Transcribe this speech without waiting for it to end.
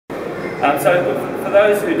So for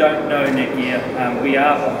those who don't know NETGEAR, we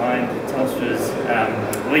are behind Telstra's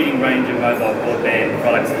leading range of mobile broadband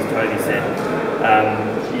products, as Toby said.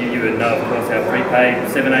 You would know, of course, our prepaid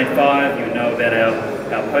 785, you would know about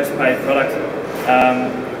our postpaid product.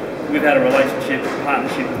 We've had a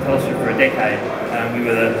partnership with Telstra for a decade. We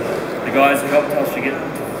were the guys who helped Telstra get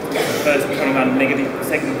the first 21 megabit per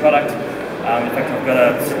second product. In fact, I've got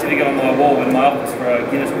a certificate on my wall in my office for a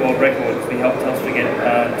Guinness World Record. We helped Telstra get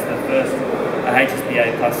to the first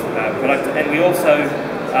HSPA Plus product, and we also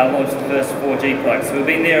launched the first 4G product. So we've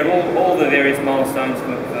been there at all the various milestones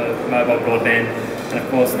for mobile broadband, and of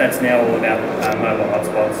course that's now all about mobile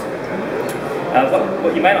hotspots.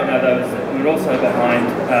 What you may not know though is that we're also behind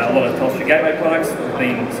a lot of Telstra gateway products. We've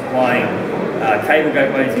been supplying cable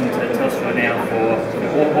gateways into Telstra now for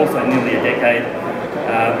also nearly a decade.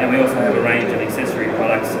 And we also have a range of accessory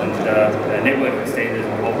products and network extenders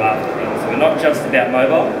and a whole raft of things. So we're not just about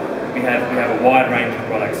mobile, we have a wide range of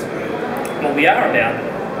products. What we are about,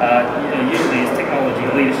 usually is technology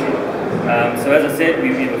leadership. So as I said,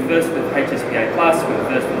 we were first with HSPA Plus, we were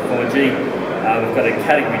first with 4G. We've got a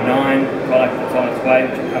Category 9 product that's on its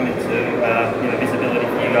way, which will come into visibility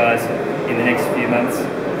for you guys in the next few months.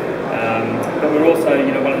 But we're also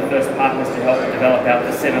one of the first partners to help develop out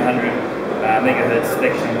the 700 megahertz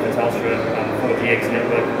spectrum for Telstra 4GX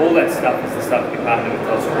network. All that stuff is the stuff we partner with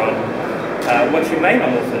Telstra on. What you may not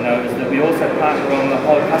also know is that we also partner on the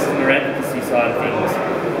whole customer advocacy side of things.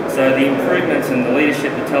 So the improvements and the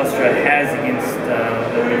leadership that Telstra has against the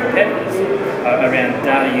competitors around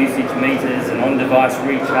data usage meters and on-device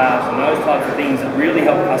recharge and those types of things that really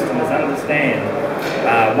help customers understand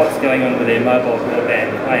what's going on with their mobile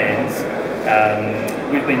broadband plans.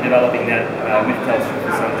 We've been developing that with Telstra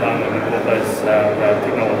for some time when we brought those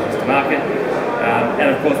technologies to market.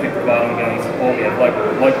 And of course we provide ongoing support. We have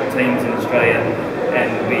local teams in Australia,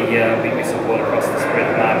 and we support across the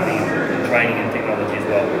spread of marketing and training and technology as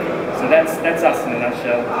well. So that's us in a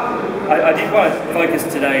nutshell. I did want to focus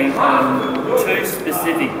today on two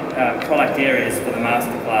specific product areas for the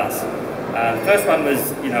masterclass. The first one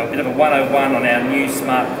was a bit of a 101 on our new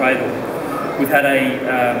smart cradle. We've had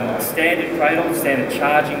a standard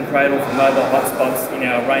charging cradle for mobile hotspots in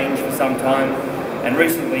our range for some time, and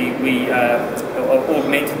recently we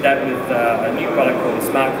augmented that with a new product called the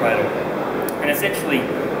Smart Cradle. And essentially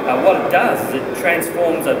what it does is it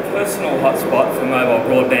transforms a personal hotspot for mobile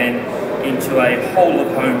broadband into a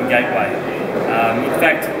whole-of-home gateway. In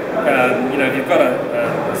fact, if you've got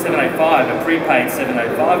a 785, a prepaid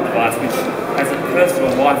 785 device which has a personal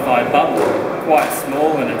Wi-Fi bubble, quite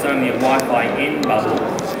small, and it's only a Wi-Fi N bubble.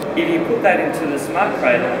 If you put that into the Smart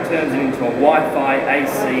Cradle, it turns it into a Wi-Fi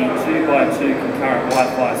AC 2x2 concurrent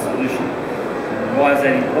Wi-Fi solution. Why is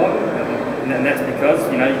that important? And that's because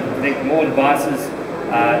you can connect more devices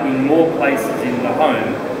in more places in the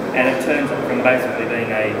home, and it turns it from basically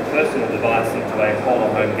being a personal device into a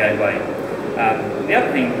whole-of-home gateway. The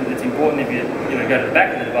other thing that's important, if you go to the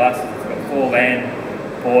back of the device, is it's got 4 LAN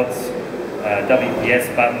ports,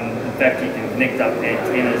 WPS button. In fact, you can connect up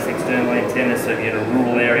antennas, external antennas, so if you're in a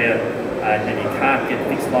rural area and you can't get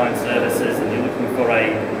fixed line services and you're looking for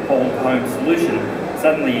a whole home solution,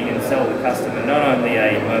 suddenly you can sell the customer not only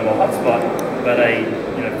a mobile hotspot, but a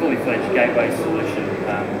fully fledged gateway solution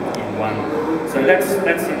in one. So that's in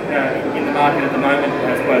the market at the moment. It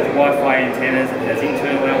has both Wi-Fi antennas, it has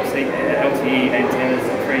internal LTE antennas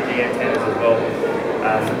and 3G antennas as well.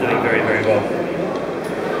 So doing very, very well.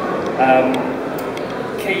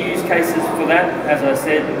 Key use cases for that, as I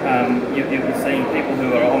said, you're seeing people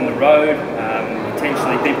who are on the road,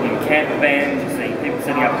 potentially people in camper vans, you're seeing people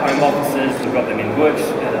setting up home offices, we've got them in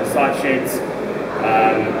site sheds,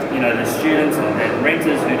 the students and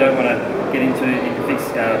renters who don't want to get into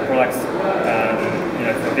fixed products,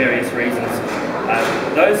 for various reasons.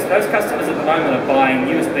 Those customers at the moment are buying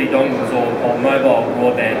USB dongles or mobile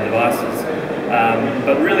broadband devices,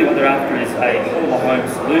 but really what they're after is a whole-of-home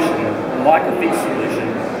solution, like a fixed solution,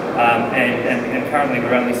 and currently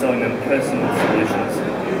we're only selling them personal solutions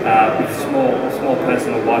with small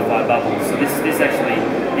personal Wi-Fi bubbles. So this actually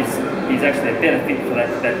is actually a better fit for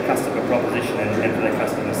that customer proposition and for that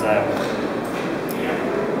customer sale.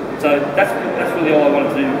 So that's really all I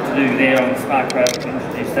wanted to do there on the Smart Cradle to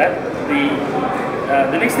introduce that.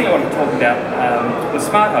 The next thing I wanted to talk about was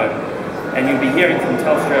Smart Home, and you'll be hearing from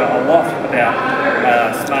Telstra a lot about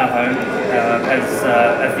Smart Home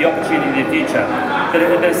as the opportunity of the future.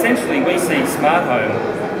 But essentially we see Smart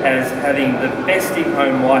Home as having the best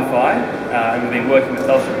in-home Wi-Fi, and we've been working with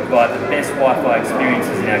Telstra to provide the best Wi-Fi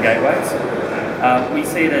experiences in our gateways. We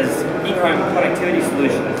see it as in-home connectivity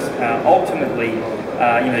solutions, ultimately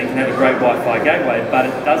you can have a great Wi-Fi gateway, but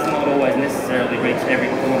it does not always necessarily reach every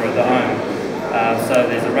corner of the home. So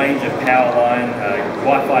there's a range of power line,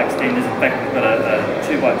 Wi-Fi extenders. In fact, we've got a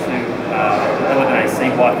 2x2 11 AC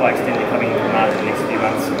Wi-Fi extender coming into the market in the next few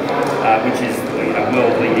months, which is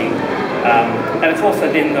world leading. And it's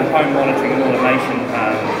also then the home monitoring and automation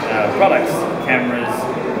products, cameras,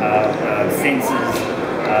 sensors,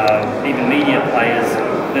 even media players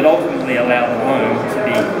that ultimately allow the home to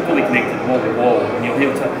be fully connected wall to wall. And you'll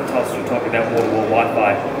hear Telstra talk about wall-to-wall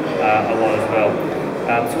Wi-Fi a lot as well.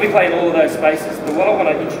 So we play in all of those spaces, but what I want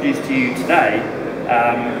to introduce to you today,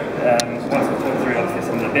 once we've talked through obviously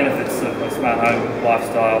some of the benefits of smart home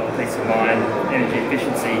lifestyle, peace of mind, energy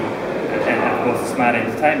efficiency, and of course smart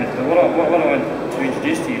entertainment, but what I want to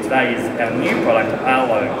introduce to you today is our new product,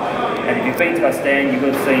 Arlo. And if you've been to our stand, you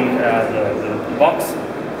will have seen the box.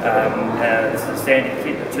 This is a standard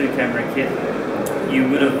kit, a 2-camera kit. You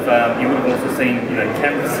would have also seen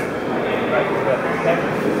cameras.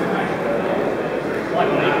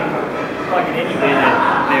 Like in anywhere,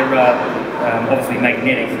 they're obviously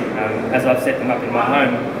magnetic. As I've set them up in my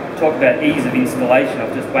home, talk about ease of installation.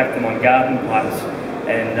 I've just whacked them on garden pipes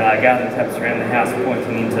and garden taps around the house,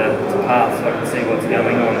 pointing into paths so I can see what's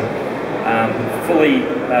going on. Fully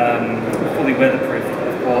weatherproofed,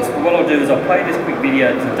 of course. But what I'll do is I'll play this quick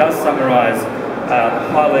video because it does summarise the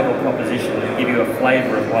high-level proposition and give you a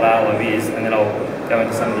flavour of what Arlo is, and then I'll go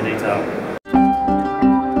into some of the detail.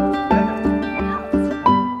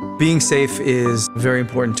 Being safe is very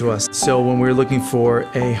important to us. So when we were looking for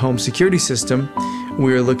a home security system,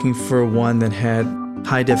 we were looking for one that had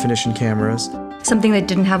high-definition cameras. Something that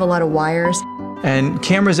didn't have a lot of wires. And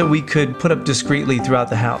cameras that we could put up discreetly throughout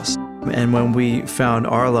the house. And when we found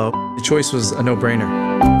Arlo, the choice was a no-brainer.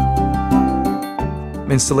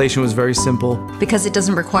 Installation was very simple. Because it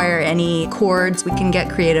doesn't require any cords, we can get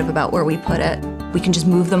creative about where we put it. We can just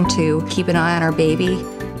move them to keep an eye on our baby.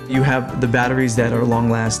 You have the batteries that are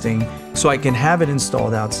long-lasting, so I can have it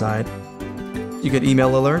installed outside. You get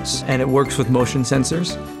email alerts, and it works with motion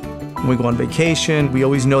sensors. When we go on vacation, we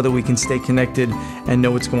always know that we can stay connected and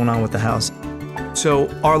know what's going on with the house. So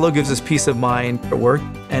Arlo gives us peace of mind at work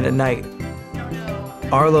and at night.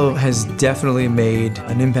 Arlo has definitely made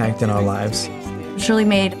an impact in our lives. It's really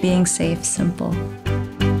made being safe simple.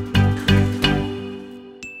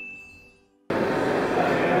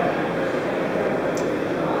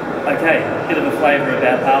 Okay, a bit of a flavour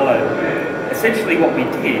about Arlo. Essentially what we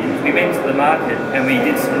did is we went to the market and we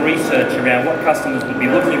did some research around what customers would be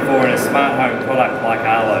looking for in a smart home product like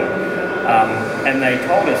Arlo. And they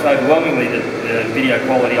told us overwhelmingly that the video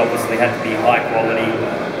quality obviously had to be high quality.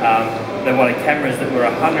 They wanted cameras that were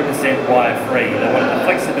 100% wire-free. They wanted the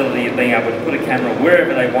flexibility of being able to put a camera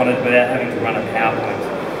wherever they wanted without having to run a PowerPoint.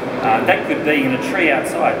 That could be in a tree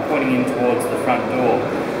outside, pointing in towards the front door.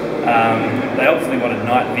 They obviously wanted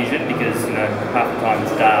night vision because half the time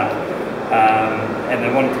it's dark. And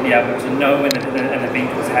they wanted to be able to know when an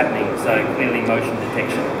event was happening, so clearly motion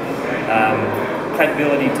detection.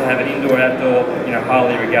 Capability to have it indoor-outdoor,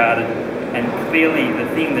 highly regarded, and clearly the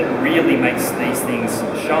thing that really makes these things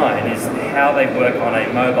shine is how they work on a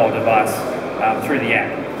mobile device through the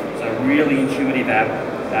app. So a really intuitive app,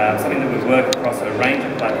 something that would work across a range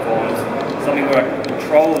of platforms, something where I can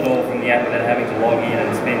control it all from the app without having to log in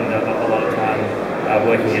and spend a lot of time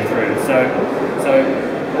working it through. So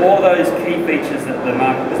all those key features that the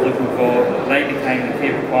market was looking for, they became the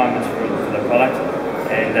key requirements for the product,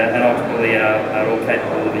 and ultimately are all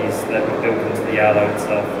capabilities that were built into the Arlo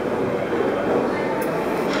itself.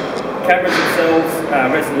 Cameras themselves,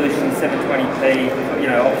 resolution 720p,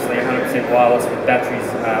 obviously 100% wireless with batteries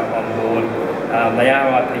on board. They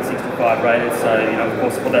are IP65 rated, so of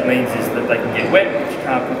course what that means is that they can get wet, but you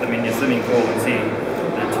can't put them in your swimming pool and see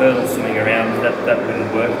the turtles swimming around. That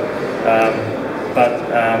wouldn't work. But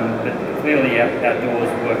clearly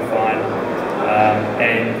outdoors work fine.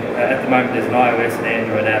 And at the moment there's an iOS and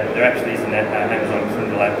Android app. There actually is an Amazon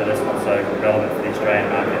Kindle app that is also relevant for the Australian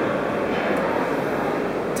market.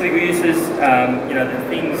 Typical uses, the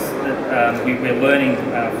things that we're learning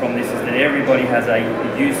from this is that everybody has a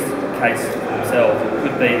use case for themselves. It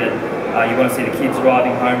could be that you want to see the kids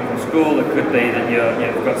arriving home from school. It could be that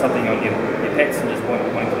you've got something on your pets and just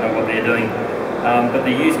wanting to know what they're doing. But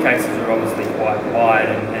the use cases are obviously quite wide,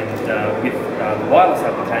 and with the wireless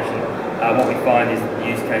application, what we find is that the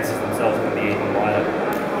use cases themselves can be even wider.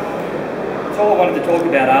 That's all I wanted to talk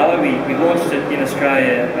about Arlo. We launched it in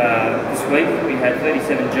Australia this week. We had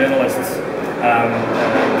 37 journalists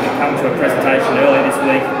come to a presentation earlier this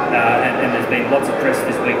week, and there's been lots of press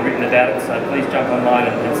this week written about it, so please jump online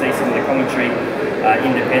and see some of the commentary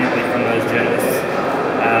independently from those journalists.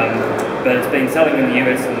 but it's been selling in the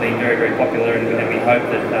US and being very, very popular, and we hope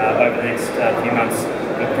that over the next few months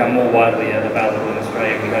it'll become more widely available in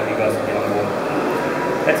Australia, and we hope you guys can get on board.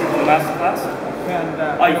 That's it for the masterclass.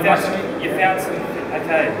 You found some,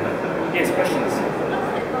 okay. Yes, questions?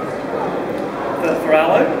 For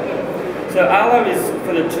Arlo? So Arlo is,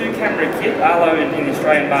 for the 2-camera kit, Arlo in the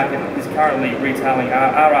Australian market is currently retailing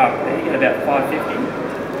RRP at about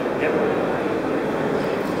 $550. Yep.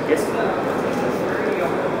 Yes?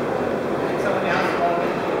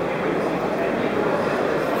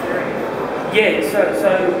 Yeah, so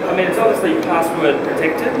I mean, it's obviously password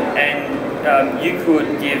protected, and you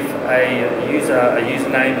could give a user a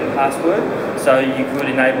username and password, so you could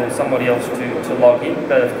enable somebody else to log in,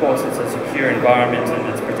 but of course it's a secure environment and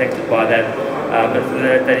it's protected by that,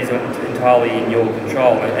 but that is entirely in your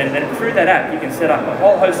control. And through that app you can set up a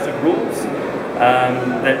whole host of rules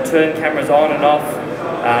that turn cameras on and off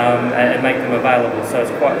and make them available, so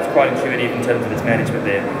it's quite intuitive in terms of its management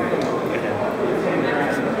there.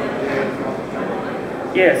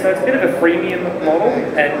 Yeah, so it's a bit of a freemium model,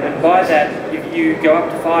 and by that, if you go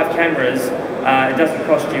up to 5 cameras, it doesn't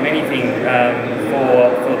cost you anything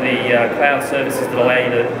for the cloud services that allow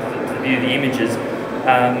you to view the images.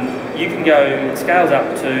 You can go, it scales up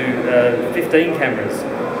to 15 cameras,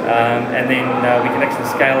 and then we can actually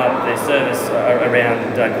scale up their service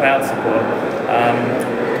around cloud support.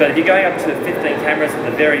 But if you're going up to 15 cameras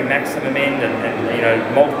at the very maximum end, and you know,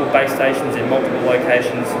 multiple base stations in multiple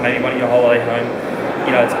locations, maybe one at your holiday home, you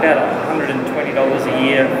know, it's about $120 a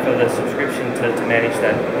year for the subscription to manage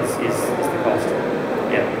that is the cost.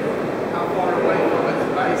 Yeah.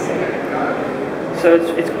 So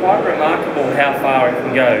it's quite remarkable how far it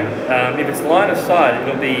can go. If it's line of sight,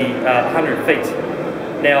 it'll be 100 feet.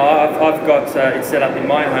 Now I've got it set up in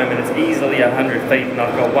my home, and it's easily 100 feet, and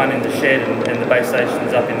I've got one in the shed, and the base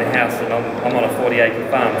station's up in the house, and I'm on a 40-acre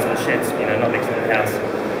farm, so the shed's, you know, not next to the house.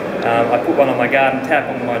 I put one on my garden tap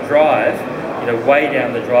on my drive, you know, way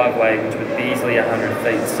down the driveway, which would be easily 100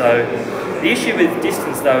 feet. So the issue with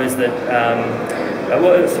distance, though, is that,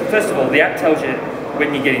 well, first of all, the app tells you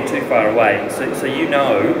when you're getting too far away, so you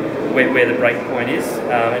know where the break point is,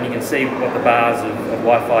 and you can see what the bars of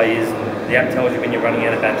Wi-Fi is, and the app tells you when you're running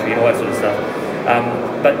out of battery and all that sort of stuff.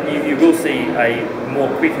 But you will see a more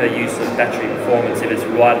quicker use of battery performance if it's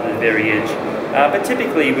right at the very edge. But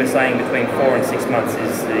typically we're saying between 4 and 6 months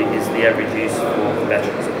is the average use for the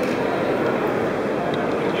batteries.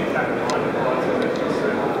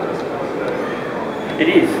 It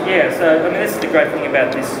is, yeah. So I mean, this is the great thing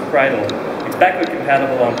about this Cradle. It's backward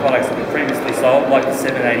compatible on products that were previously sold, like the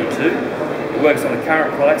 782. It works on the current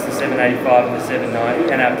products, the 785 and the 790,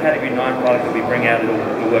 and our Category 9 product that we bring out will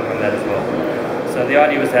work on that as well. So the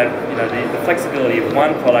idea was to have, you know, the flexibility of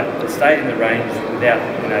one product that stayed in the range without,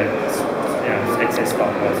 you know, excess stock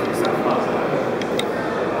and all that sort of stuff.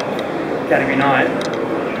 Category 9.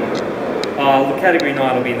 The Category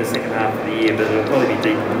 9 will be in the second half of the year, but it'll probably be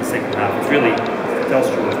deep in the second half. It's really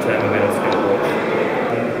Telstra's term when it's going to launch.